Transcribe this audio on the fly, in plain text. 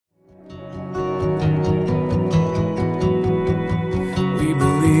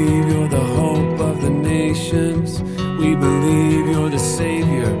believe you're the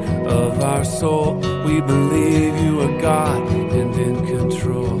Savior of our soul. We believe you are God and in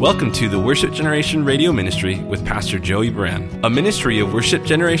control. Welcome to the Worship Generation Radio Ministry with Pastor Joey Brand, a ministry of Worship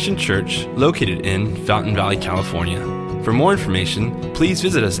Generation Church located in Fountain Valley, California. For more information, please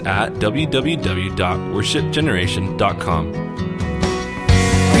visit us at www.worshipgeneration.com. We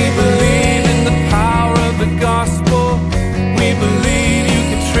believe in the power of the gospel. We believe you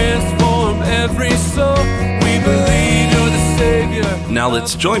can transform every soul. We believe you're the Savior. Now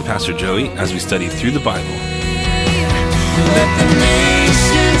let's join Pastor Joey as we study through the Bible. Let the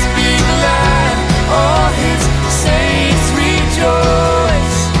nations be glad, all his saints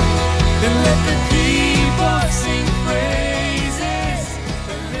rejoice, and let the people sing praises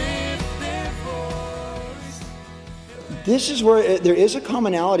and lift their voice. This is where there is a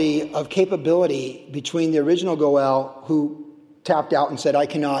commonality of capability between the original Goel, who tapped out and said, I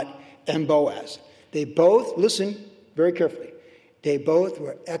cannot, and Boaz. They both, listen very carefully, they both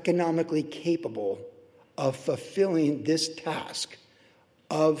were economically capable of fulfilling this task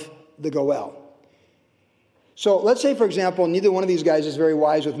of the Goel. So let's say, for example, neither one of these guys is very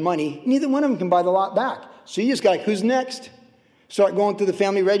wise with money. Neither one of them can buy the lot back. So you just got, who's next? Start going through the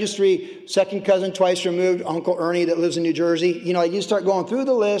family registry, second cousin twice removed, Uncle Ernie that lives in New Jersey. You know, you start going through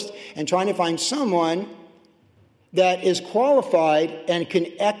the list and trying to find someone that is qualified and can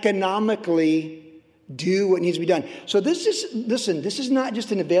economically do what needs to be done. So this is not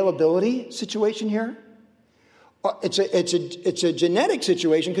just an availability situation here. It's a genetic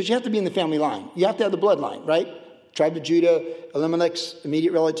situation because you have to be in the family line. You have to have the bloodline, right? Tribe of Judah, Elimelech's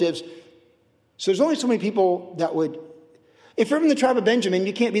immediate relatives. So there's only so many people that would... If you're from the tribe of Benjamin,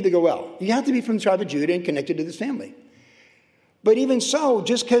 you can't be the Goel. You have to be from the tribe of Judah and connected to this family. But even so,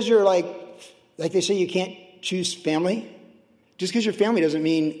 just because you're like they say you can't choose family, just because you're family doesn't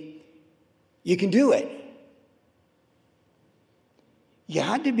mean you can do it. You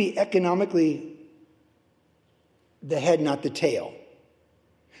had to be economically the head, not the tail.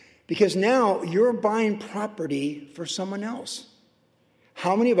 Because now you're buying property for someone else.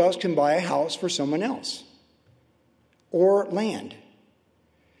 How many of us can buy a house for someone else? Or land?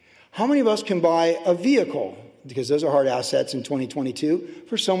 How many of us can buy a vehicle, because those are hard assets in 2022,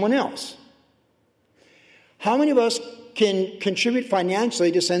 for someone else? How many of us can contribute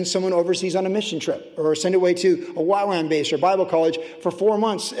financially to send someone overseas on a mission trip or send away to a YWAM base or Bible college for 4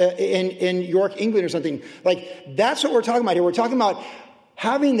 months in York, England or something? Like, that's what we're talking about here. We're talking about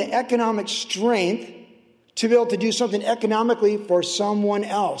having the economic strength to be able to do something economically for someone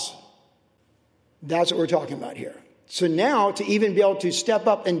else. That's what we're talking about here. So now to even be able to step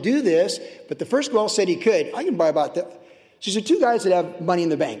up and do this, but the first Goel said he could. I can buy about that. So these are two guys that have money in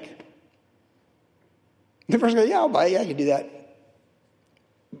the bank. The first guy, yeah, I'll buy it. Yeah, I can do that.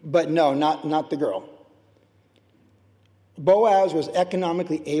 But no, not the girl. Boaz was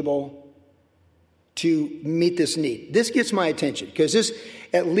economically able to meet this need. This gets my attention because this,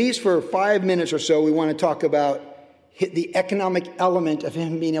 at least for 5 minutes or so, we want to talk about the economic element of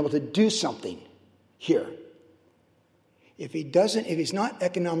him being able to do something here. If he's not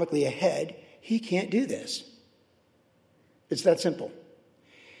economically ahead, he can't do this. It's that simple.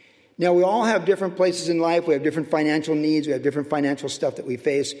 Now, we all have different places in life. We have different financial needs. We have different financial stuff that we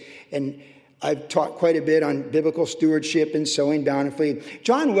face. And I've taught quite a bit on biblical stewardship and sowing bountifully.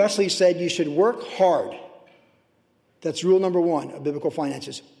 John Wesley said you should work hard. That's rule number 1 of biblical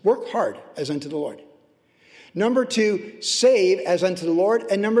finances. Work hard as unto the Lord. Number 2, save as unto the Lord.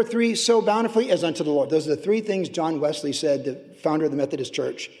 And number 3, sow bountifully as unto the Lord. Those are the 3 things John Wesley said, the founder of the Methodist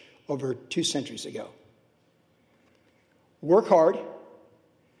Church, over 2 centuries ago. Work hard,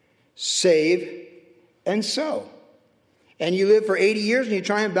 save, and sow. And you live for 80 years and you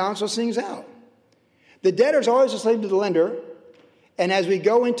try and balance those things out. The debtor's always a slave to the lender. And as we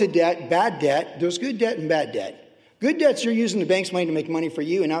go into debt, bad debt, there's good debt and bad debt. Good debt's you're using the bank's money to make money for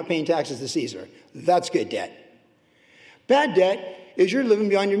you and not paying taxes to Caesar. That's good debt. Bad debt is you're living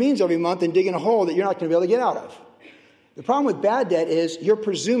beyond your means every month and digging a hole that you're not going to be able to get out of. The problem with bad debt is you're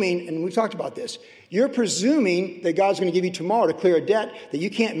presuming, and we've talked about this, you're presuming that God's going to give you tomorrow to clear a debt that you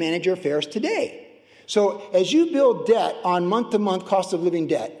can't manage your affairs today. So as you build debt on month-to-month cost of living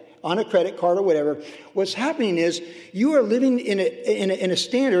debt, on a credit card or whatever, what's happening is you are living in a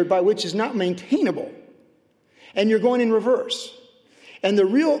standard by which is not maintainable. And you're going in reverse. And the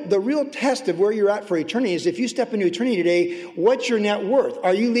real test of where you're at for eternity is if you step into eternity today, what's your net worth?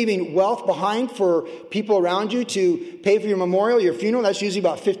 Are you leaving wealth behind for people around you to pay for your memorial, your funeral? That's usually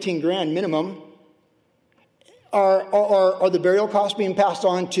about $15,000 minimum. Are the burial costs being passed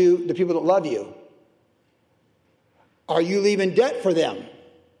on to the people that love you? Are you leaving debt for them?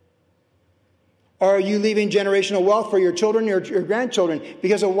 Or are you leaving generational wealth for your children, your grandchildren?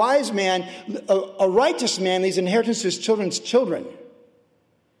 Because a wise man, a righteous man, leaves inheritance to his children's children.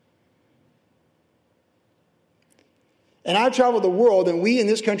 And I've traveled the world, and we in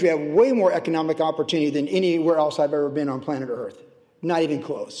this country have way more economic opportunity than anywhere else I've ever been on planet Earth. Not even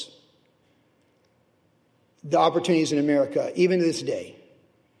close. The opportunities in America, even to this day,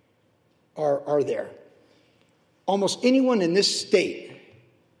 are there. Almost anyone in this state,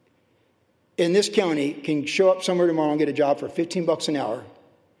 in this county, can show up somewhere tomorrow and get a job for $15 an hour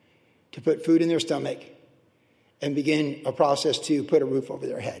to put food in their stomach and begin a process to put a roof over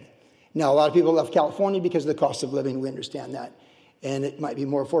their head. Now, a lot of people left California because of the cost of living. We understand that. And it might be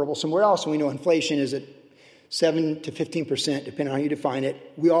more affordable somewhere else. And we know inflation is at 7 to 15%, depending on how you define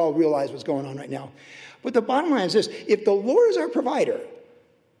it. We all realize what's going on right now. But the bottom line is this. If the Lord is our provider,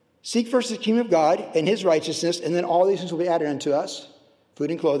 seek first the kingdom of God and his righteousness, and then all these things will be added unto us,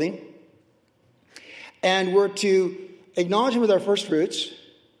 food and clothing. And we're to acknowledge him with our first fruits.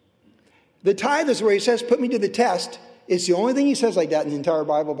 The tithe is where he says, put me to the test. It's the only thing he says like that in the entire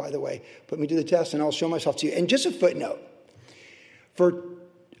Bible, by the way. Put me to the test and I'll show myself to you. And just a footnote. For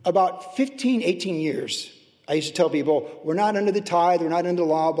about 15, 18 years, I used to tell people, we're not under the tithe, we're not under the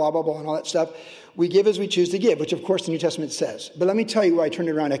law, blah, blah, blah, and all that stuff. We give as we choose to give, which of course the New Testament says. But let me tell you where I turned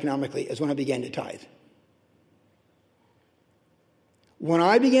it around economically, is when I began to tithe. When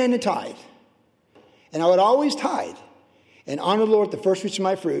I began to tithe, and I would always tithe, and honor the Lord with the first fruits of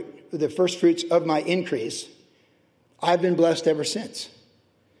my fruit, the first fruits of my increase, I've been blessed ever since.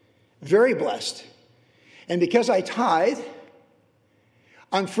 Very blessed. And because I tithe,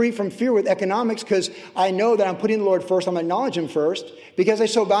 I'm free from fear with economics because I know that I'm putting the Lord first. I'm acknowledging him first. Because I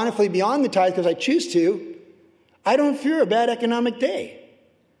sow bountifully beyond the tithe because I choose to, I don't fear a bad economic day.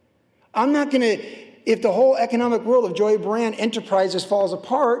 I'm not going to, if the whole economic world of Joey Brand Enterprises falls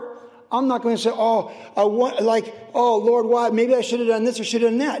apart, I'm not going to say, Lord, why? Maybe I should have done this or should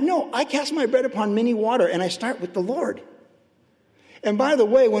have done that. No, I cast my bread upon many water, and I start with the Lord. And by the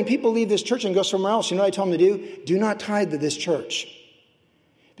way, when people leave this church and go somewhere else, you know what I tell them to do? Do not tithe to this church.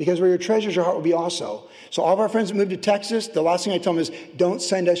 Because where your treasures, your heart will be also. So all of our friends that moved to Texas, the last thing I tell them is, don't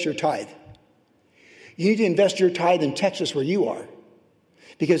send us your tithe. You need to invest your tithe in Texas where you are.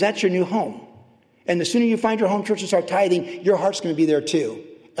 Because that's your new home. And the sooner you find your home church and start tithing, your heart's going to be there too.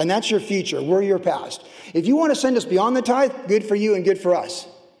 And that's your future. We're your past. If you want to send us beyond the tithe, good for you and good for us.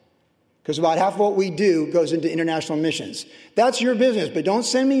 Because about half of what we do goes into international missions. That's your business, but don't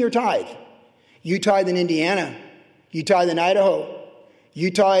send me your tithe. You tithe in Indiana. You tithe in Idaho.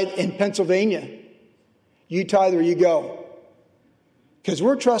 You tithe in Pennsylvania. You tithe where you go. Because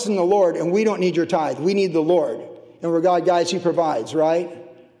we're trusting the Lord and we don't need your tithe. We need the Lord. And where God guides, he provides, right?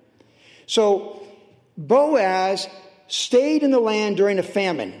 So Boaz stayed in the land during a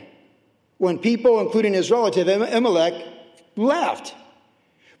famine when people, including his relative Elimelech, left.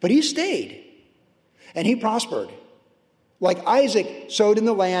 But he stayed and he prospered. Like Isaac sowed in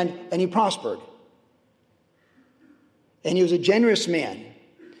the land and he prospered. And he was a generous man.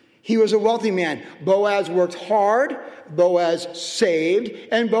 He was a wealthy man. Boaz worked hard. Boaz saved.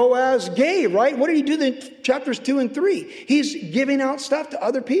 And Boaz gave, right? What did he do in chapters 2 and 3? He's giving out stuff to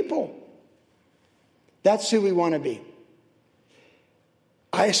other people. That's who we want to be.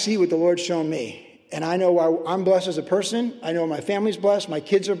 I see what the Lord's shown me. And I know why I'm blessed as a person. I know my family's blessed. My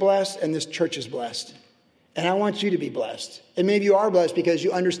kids are blessed. And this church is blessed. And I want you to be blessed. And maybe you are blessed because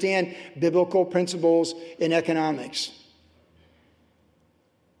you understand biblical principles in economics.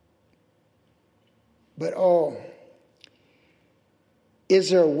 But is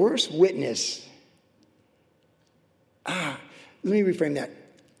there a worse witness? Let me reframe that.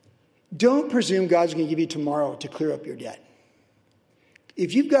 Don't presume God's going to give you tomorrow to clear up your debt.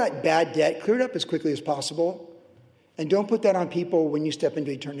 If you've got bad debt, clear it up as quickly as possible. And don't put that on people when you step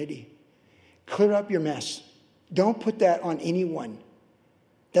into eternity. Clear up your mess. Don't put that on anyone.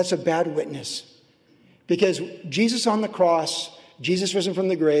 That's a bad witness. Because Jesus on the cross, Jesus risen from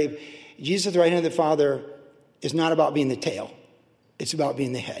the grave, Jesus at the right hand of the Father is not about being the tail. It's about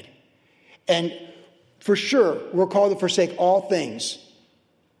being the head. And for sure, we're called to forsake all things.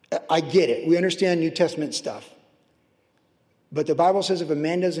 I get it. We understand New Testament stuff. But the Bible says if a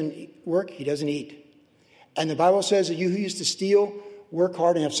man doesn't work, he doesn't eat. And the Bible says that you who used to steal, work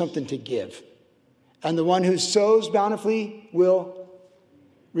hard and have something to give. And the one who sows bountifully will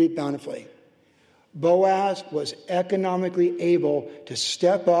reap bountifully. Boaz was economically able to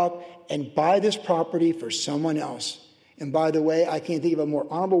step up and buy this property for someone else. And by the way, I can't think of a more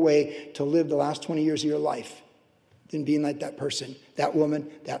honorable way to live the last 20 years of your life than being like that person, that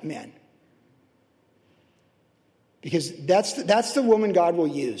woman, that man. Because that's the woman God will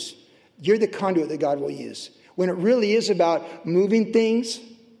use. you're the conduit that God will use. When it really is about moving things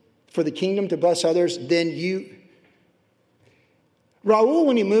for the kingdom to bless others, then Raul,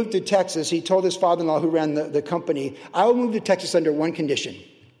 when he moved to Texas, he told his father-in-law who ran the company, I will move to Texas under one condition.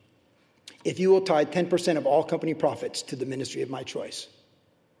 If you will tithe 10% of all company profits to the ministry of my choice.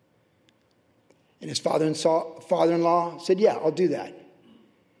 And his father-in-law said, yeah, I'll do that.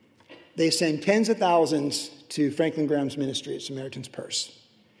 They send tens of thousands to Franklin Graham's ministry at Samaritan's Purse.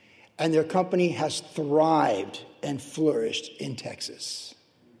 And their company has thrived and flourished in Texas.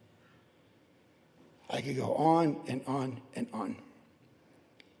 I could go on and on and on.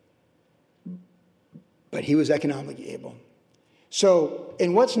 But he was economically able. So,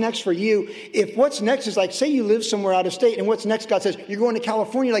 and what's next for you? If what's next is like, say you live somewhere out of state, and what's next, God says, you're going to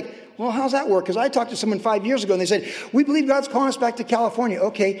California. Like, well, how's that work? Because I talked to someone 5 years ago, and they said, we believe God's calling us back to California.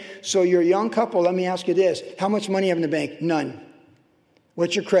 Okay, so you're a young couple. Let me ask you this. How much money you have in the bank? None.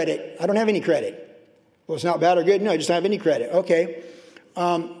 What's your credit? I don't have any credit. Well, it's not bad or good. No, I just don't have any credit. Okay.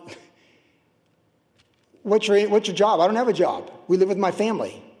 What's your job? I don't have a job. We live with my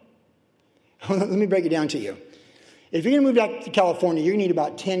family. Let me break it down to you. If you're going to move back to California, you're going to need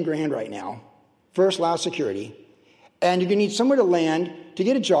about 10 grand right now. First, last security. And you're going to need somewhere to land, to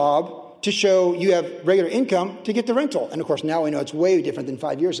get a job, to show you have regular income, to get the rental. And of course, now I know it's way different than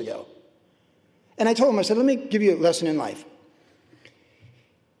 5 years ago. And I told him, I said, let me give you a lesson in life.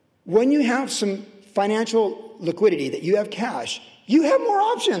 When you have some financial liquidity, that you have cash, you have more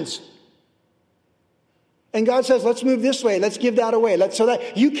options. And God says, let's move this way. Let's give that away. So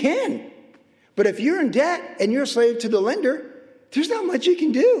that you can. But if you're in debt and you're a slave to the lender, there's not much you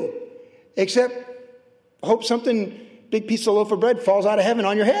can do except hope something, big piece of loaf of bread falls out of heaven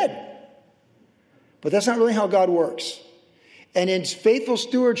on your head. But that's not really how God works. And in faithful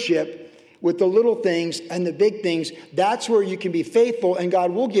stewardship with the little things and the big things, that's where you can be faithful and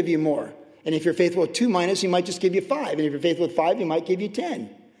God will give you more. And if you're faithful with 2 minus, he might just give you 5. And if you're faithful with 5, he might give you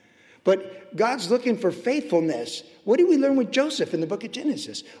 10. But God's looking for faithfulness. What do we learn with Joseph in the book of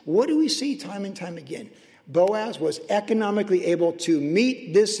Genesis? What do we see time and time again? Boaz was economically able to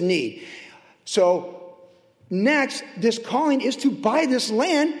meet this need. So next, this calling is to buy this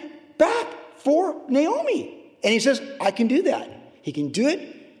land back for Naomi. And he says, I can do that. He can do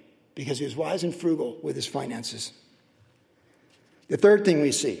it because he was wise and frugal with his finances. The third thing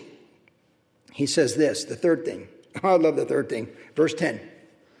we see, he says this, the third thing. I love the third thing. Verse 10.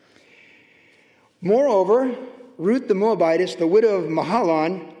 Moreover, Ruth the Moabitess, the widow of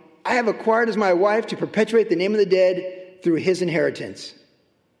Mahlon, I have acquired as my wife to perpetuate the name of the dead through his inheritance.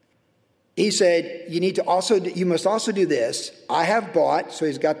 He said, you must also do this. I have bought, so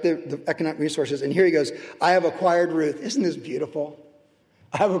he's got the economic resources, and here he goes, I have acquired Ruth. Isn't this beautiful?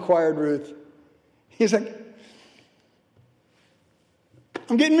 I have acquired Ruth. He's like,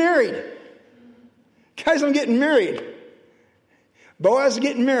 I'm getting married. Guys, I'm getting married. Boaz is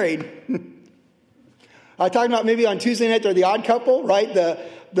getting married. I talked about maybe on Tuesday night, they're the odd couple, right?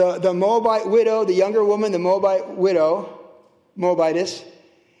 The Moabite widow, the younger woman, the Moabite widow, Moabitess,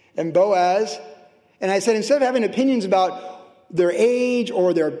 and Boaz. And I said, instead of having opinions about their age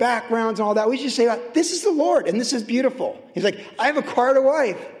or their backgrounds and all that, we should say, this is the Lord, and this is beautiful. He's like, I have acquired a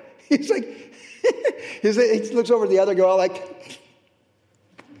wife. He's like, he looks over at the other girl like,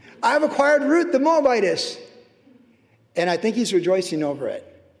 I have acquired Ruth, the Moabitess. And I think he's rejoicing over it.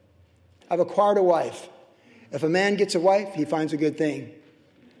 I've acquired a wife. If a man gets a wife, he finds a good thing.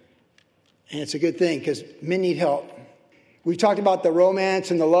 And it's a good thing because men need help. We've talked about the romance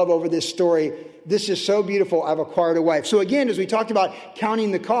and the love over this story. This is so beautiful. I've acquired a wife. So again, as we talked about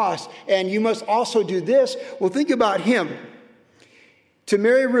counting the cost, and you must also do this, well, think about him. To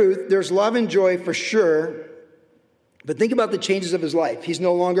marry Ruth, there's love and joy for sure. But think about the changes of his life. He's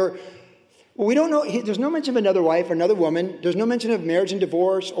no longer, well, we don't know. There's no mention of another wife or another woman. There's no mention of marriage and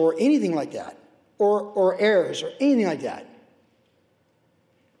divorce or anything like that. Or heirs or anything like that.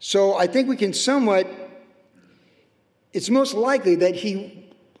 So I think we can somewhat, it's most likely that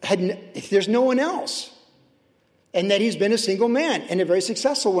there's no one else. And that he's been a single man and a very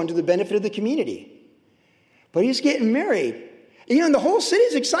successful one to the benefit of the community. But he's getting married. And the whole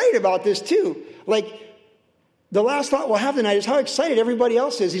city's excited about this too. Like, the last thought we'll have tonight is how excited everybody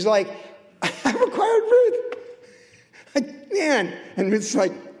else is. He's like, I've acquired Ruth. Like, man. And it's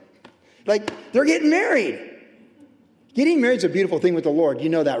like, they're getting married. Getting married is a beautiful thing with the Lord. You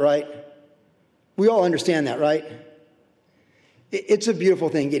know that, right? We all understand that, right? It's a beautiful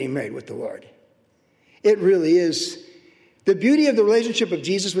thing getting married with the Lord. It really is. The beauty of the relationship of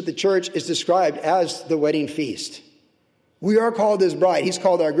Jesus with the church is described as the wedding feast. We are called his bride. He's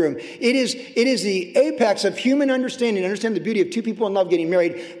called our groom. It is the apex of human understanding. Understand the beauty of two people in love getting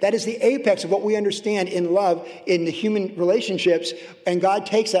married. That is the apex of what we understand in love in the human relationships. And God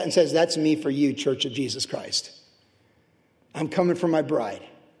takes that and says, that's me for you, Church of Jesus Christ. I'm coming for my bride.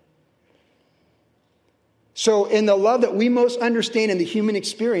 So in the love that we most understand in the human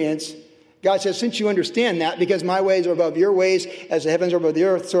experience, God says, since you understand that, because my ways are above your ways, as the heavens are above the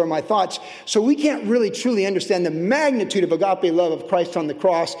earth, so are my thoughts. So we can't really truly understand the magnitude of agape love of Christ on the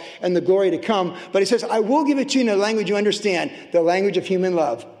cross and the glory to come. But he says, I will give it to you in a language you understand, the language of human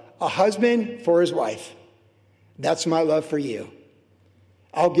love. A husband for his wife. That's my love for you.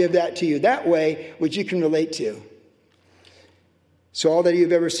 I'll give that to you that way, which you can relate to. So all that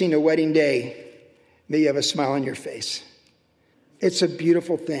you've ever seen a wedding day, may you have a smile on your face. It's a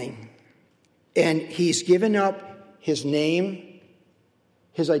beautiful thing. And he's given up his name,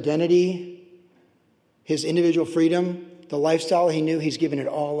 his identity, his individual freedom, the lifestyle he knew. He's given it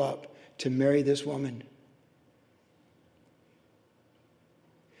all up to marry this woman.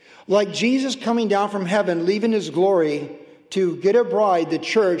 Like Jesus coming down from heaven, leaving his glory to get a bride, the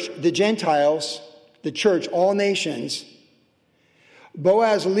church, the Gentiles, the church, all nations.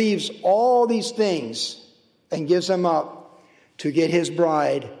 Boaz leaves all these things and gives them up to get his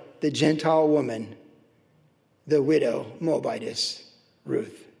bride, the Gentile woman, the widow, Moabitess,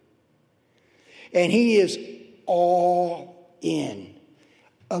 Ruth. And he is all in,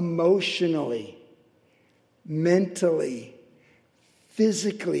 emotionally, mentally,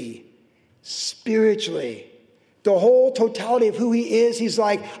 physically, spiritually. The whole totality of who he is, he's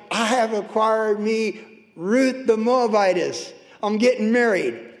like, I have acquired me Ruth the Moabitess. I'm getting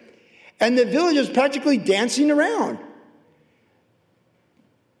married. And the village is practically dancing around.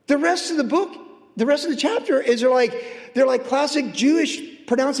 The rest of the book, the rest of the chapter is they're like classic Jewish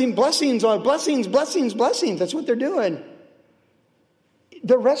pronouncing blessings on blessings, blessings, blessings. That's what they're doing.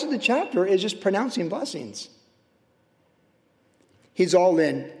 The rest of the chapter is just pronouncing blessings. He's all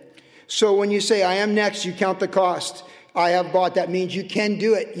in. So when you say, I am next, you count the cost. I have bought. That means you can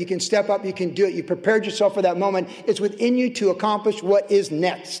do it. You can step up. You can do it. You prepared yourself for that moment. It's within you to accomplish what is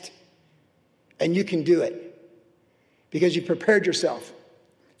next. And you can do it. Because you prepared yourself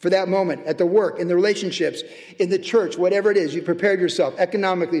for that moment at the work, in the relationships, in the church, whatever it is. You prepared yourself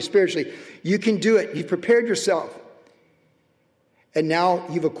economically, spiritually. You can do it. You've prepared yourself. And now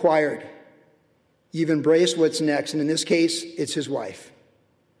you've acquired. You've embraced what's next. And in this case, it's his wife.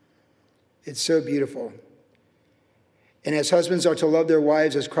 It's so beautiful. And as husbands are to love their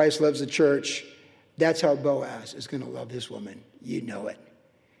wives as Christ loves the church, that's how Boaz is going to love this woman. You know it.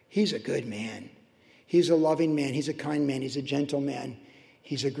 He's a good man. He's a loving man. He's a kind man. He's a gentle man.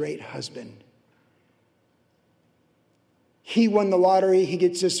 He's a great husband. He won the lottery. He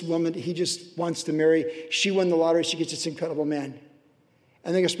gets this woman he just wants to marry. She won the lottery. She gets this incredible man.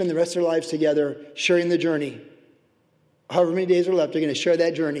 And they're going to spend the rest of their lives together sharing the journey. However many days are left, they're going to share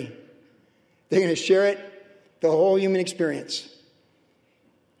that journey. They're going to share it, the whole human experience.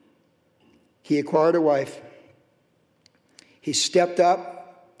 He acquired a wife. He stepped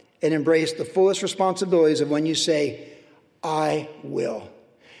up and embraced the fullest responsibilities of when you say, I will.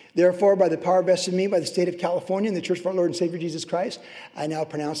 Therefore, by the power vested in me by the state of California and the Church of our Lord and Savior Jesus Christ, I now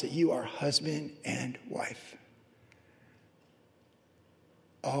pronounce that you are husband and wife.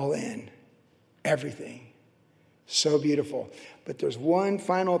 All in. Everything. So beautiful. But there's one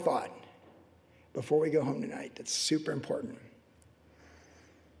final thought before we go home tonight that's super important.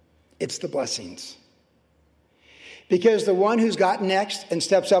 It's the blessings. Because the one who's got next and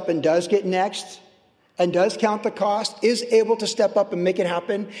steps up and does get next and does count the cost, is able to step up and make it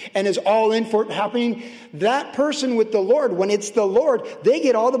happen, and is all in for it happening, that person with the Lord, when it's the Lord, they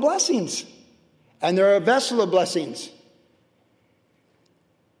get all the blessings. And they're a vessel of blessings.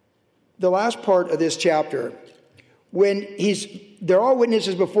 The last part of this chapter, when they're all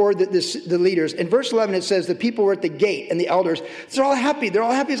witnesses before the leaders. In verse 11, it says the people were at the gate and the elders. They're all happy. They're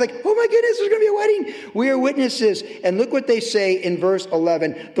all happy. It's like, oh my goodness, there's going to be a wedding. We are witnesses. And look what they say in verse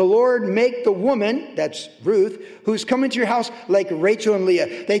 11. The Lord make the woman, that's Ruth, who's coming to your house like Rachel and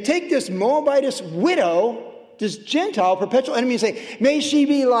Leah. They take this Moabitess widow, this Gentile, perpetual enemy, and say, may she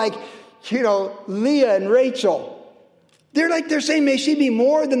be like, Leah and Rachel. They're saying, may she be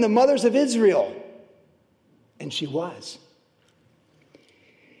more than the mothers of Israel. And she was.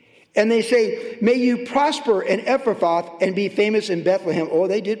 And they say, may you prosper in Ephrathah and be famous in Bethlehem. Oh,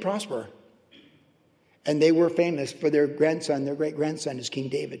 they did prosper. And they were famous for their grandson, their great-grandson is King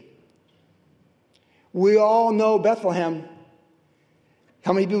David. We all know Bethlehem.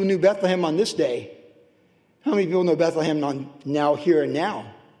 How many people knew Bethlehem on this day? How many people know Bethlehem on now, here and now?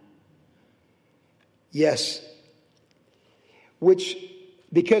 Yes. which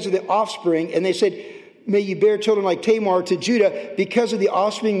because of the offspring, and they said, may you bear children like Tamar to Judah because of the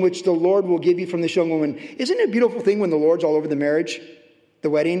offspring which the Lord will give you from this young woman. Isn't it a beautiful thing when the Lord's all over the marriage, the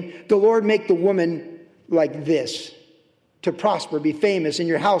wedding? The Lord make the woman like this, to prosper, be famous, in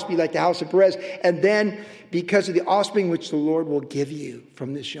your house be like the house of Perez. And then because of the offspring which the Lord will give you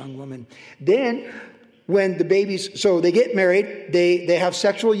from this young woman. Then when the babies, so they get married, they have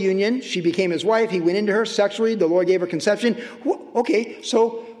sexual union. She became his wife. He went into her sexually. The Lord gave her conception. Okay,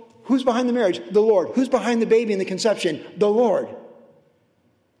 so who's behind the marriage? The Lord. Who's behind the baby and the conception? The Lord.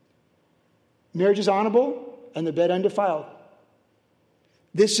 Marriage is honorable and the bed undefiled.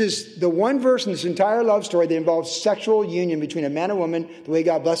 This is the one verse in this entire love story that involves sexual union between a man and woman, the way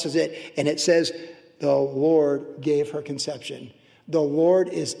God blesses it. And it says, the Lord gave her conception. The Lord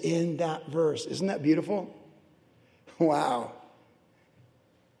is in that verse. Isn't that beautiful? Wow.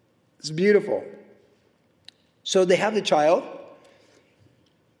 It's beautiful. So they have the child.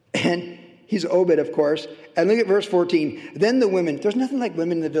 And he's Obed, of course. And look at verse 14. Then the women, there's nothing like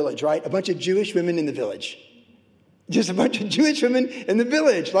women in the village, right? A bunch of Jewish women in the village. Just a bunch of Jewish women in the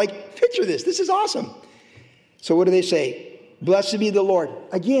village. Like, picture this. This is awesome. So what do they say? Blessed be the Lord.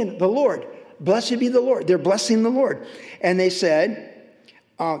 Again, the Lord. Blessed be the Lord. They're blessing the Lord. And they said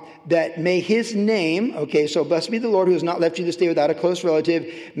that may his name, okay, so blessed be the Lord who has not left you to stay without a close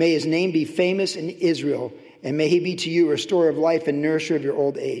relative. May his name be famous in Israel. And may he be to you a restorer of life and nourisher of your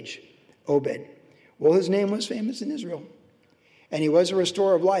old age. Obed. Well, his name was famous in Israel. And he was a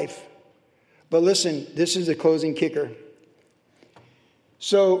restorer of life. But listen, this is the closing kicker.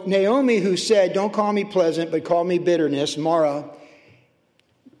 So Naomi, who said, don't call me pleasant, but call me bitterness, Mara,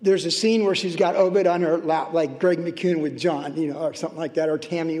 there's a scene where she's got Obed on her lap, like Greg McCune with John, or something like that, or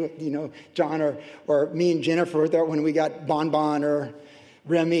Tammy with, John, or me and Jennifer when we got Bon Bon or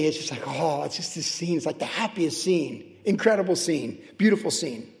Remy. It's just like, oh, it's just this scene. It's like the happiest scene. Incredible scene. Beautiful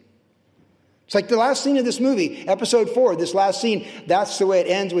scene. It's like the last scene of this movie, episode 4, this last scene, that's the way it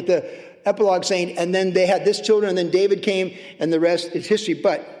ends with the epilogue saying, and then they had this children, and then David came, and the rest is history.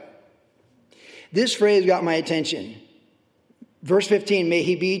 But this phrase got my attention. Verse 15, may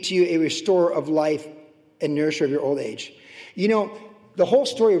he be to you a restorer of life and nourisher of your old age. The whole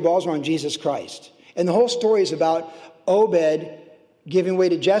story revolves around Jesus Christ. And the whole story is about Obed giving way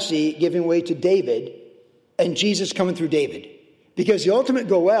to Jesse, giving way to David, and Jesus coming through David. Because the ultimate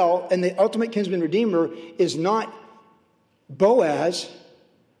Goel and the ultimate kinsman redeemer is not Boaz,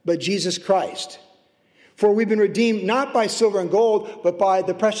 but Jesus Christ. For we've been redeemed not by silver and gold, but by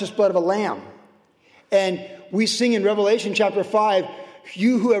the precious blood of a lamb. And we sing in Revelation chapter 5,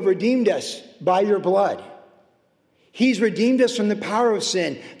 you who have redeemed us by your blood. He's redeemed us from the power of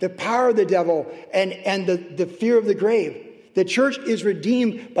sin, the power of the devil, and the fear of the grave. The church is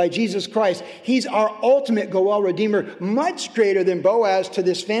redeemed by Jesus Christ. He's our ultimate Goel redeemer, much greater than Boaz to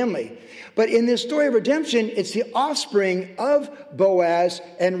this family. But in this story of redemption, it's the offspring of Boaz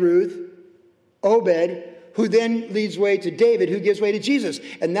and Ruth, Obed, who then leads way to David, who gives way to Jesus.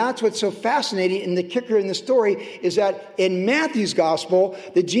 And that's what's so fascinating. And the kicker in the story is that in Matthew's gospel,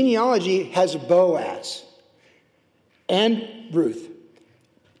 the genealogy has Boaz and Ruth.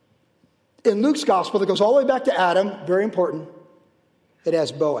 In Luke's gospel, that goes all the way back to Adam, very important, it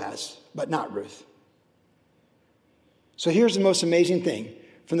has Boaz, but not Ruth. So here's the most amazing thing.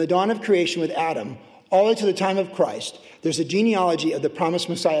 From the dawn of creation with Adam, all the way to the time of Christ, there's a genealogy of the promised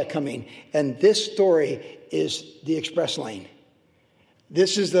Messiah coming. And this story is the express lane.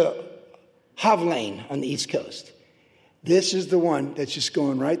 This is the Hav lane on the East Coast. This is the one that's just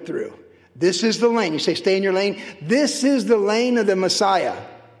going right through. This is the lane. You say, stay in your lane. This is the lane of the Messiah,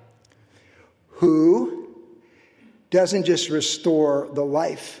 who doesn't just restore the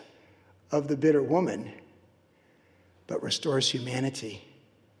life of the bitter woman, but restores humanity.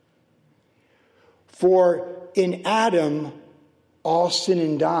 For in Adam, all sin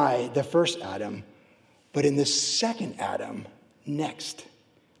and die, the first Adam, but in the second Adam, next,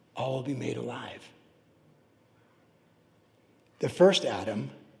 all will be made alive. The first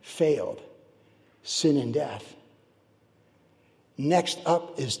Adam failed, sin and death. Next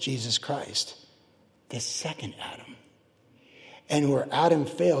up is Jesus Christ, the second Adam. And where Adam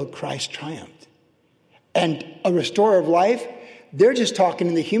failed, Christ triumphed. And a restorer of life, they're just talking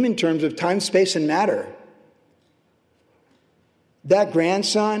in the human terms of time, space, and matter. That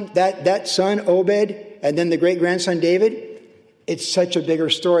grandson, that son, Obed, and then the great-grandson, David, it's such a bigger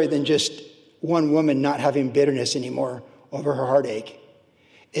story than just one woman not having bitterness anymore over her heartache.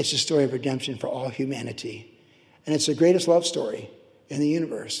 It's a story of redemption for all humanity. And it's the greatest love story in the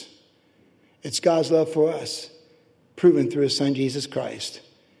universe. It's God's love for us, proven through his son, Jesus Christ,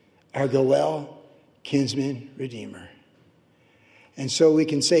 our Goel, kinsman, redeemer. And so we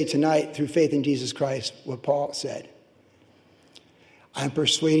can say tonight, through faith in Jesus Christ, what Paul said. I'm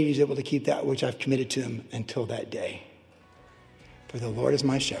persuaded he's able to keep that which I've committed to him until that day. For the Lord is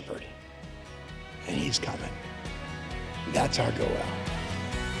my shepherd, and he's coming. That's our Goel.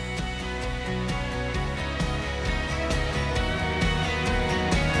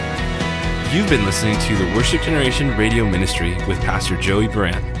 You've been listening to the Worship Generation Radio Ministry with Pastor Joey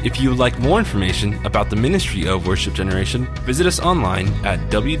Baran. If you would like more information about the ministry of Worship Generation, visit us online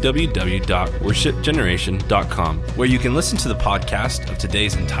at www.worshipgeneration.com, where you can listen to the podcast of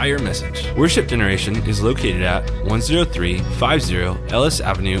today's entire message. Worship Generation is located at 10350 Ellis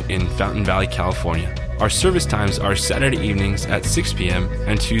Avenue in Fountain Valley, California. Our service times are Saturday evenings at 6 p.m.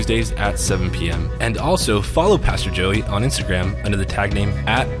 and Tuesdays at 7 p.m. And also follow Pastor Joey on Instagram under the tag name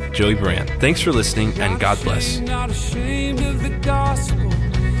 @JoeyBaran. Thanks for listening, and God bless. Not ashamed of the gospel.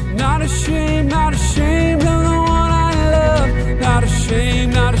 Not ashamed of the one I love. Not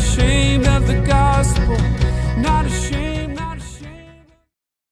ashamed, not ashamed.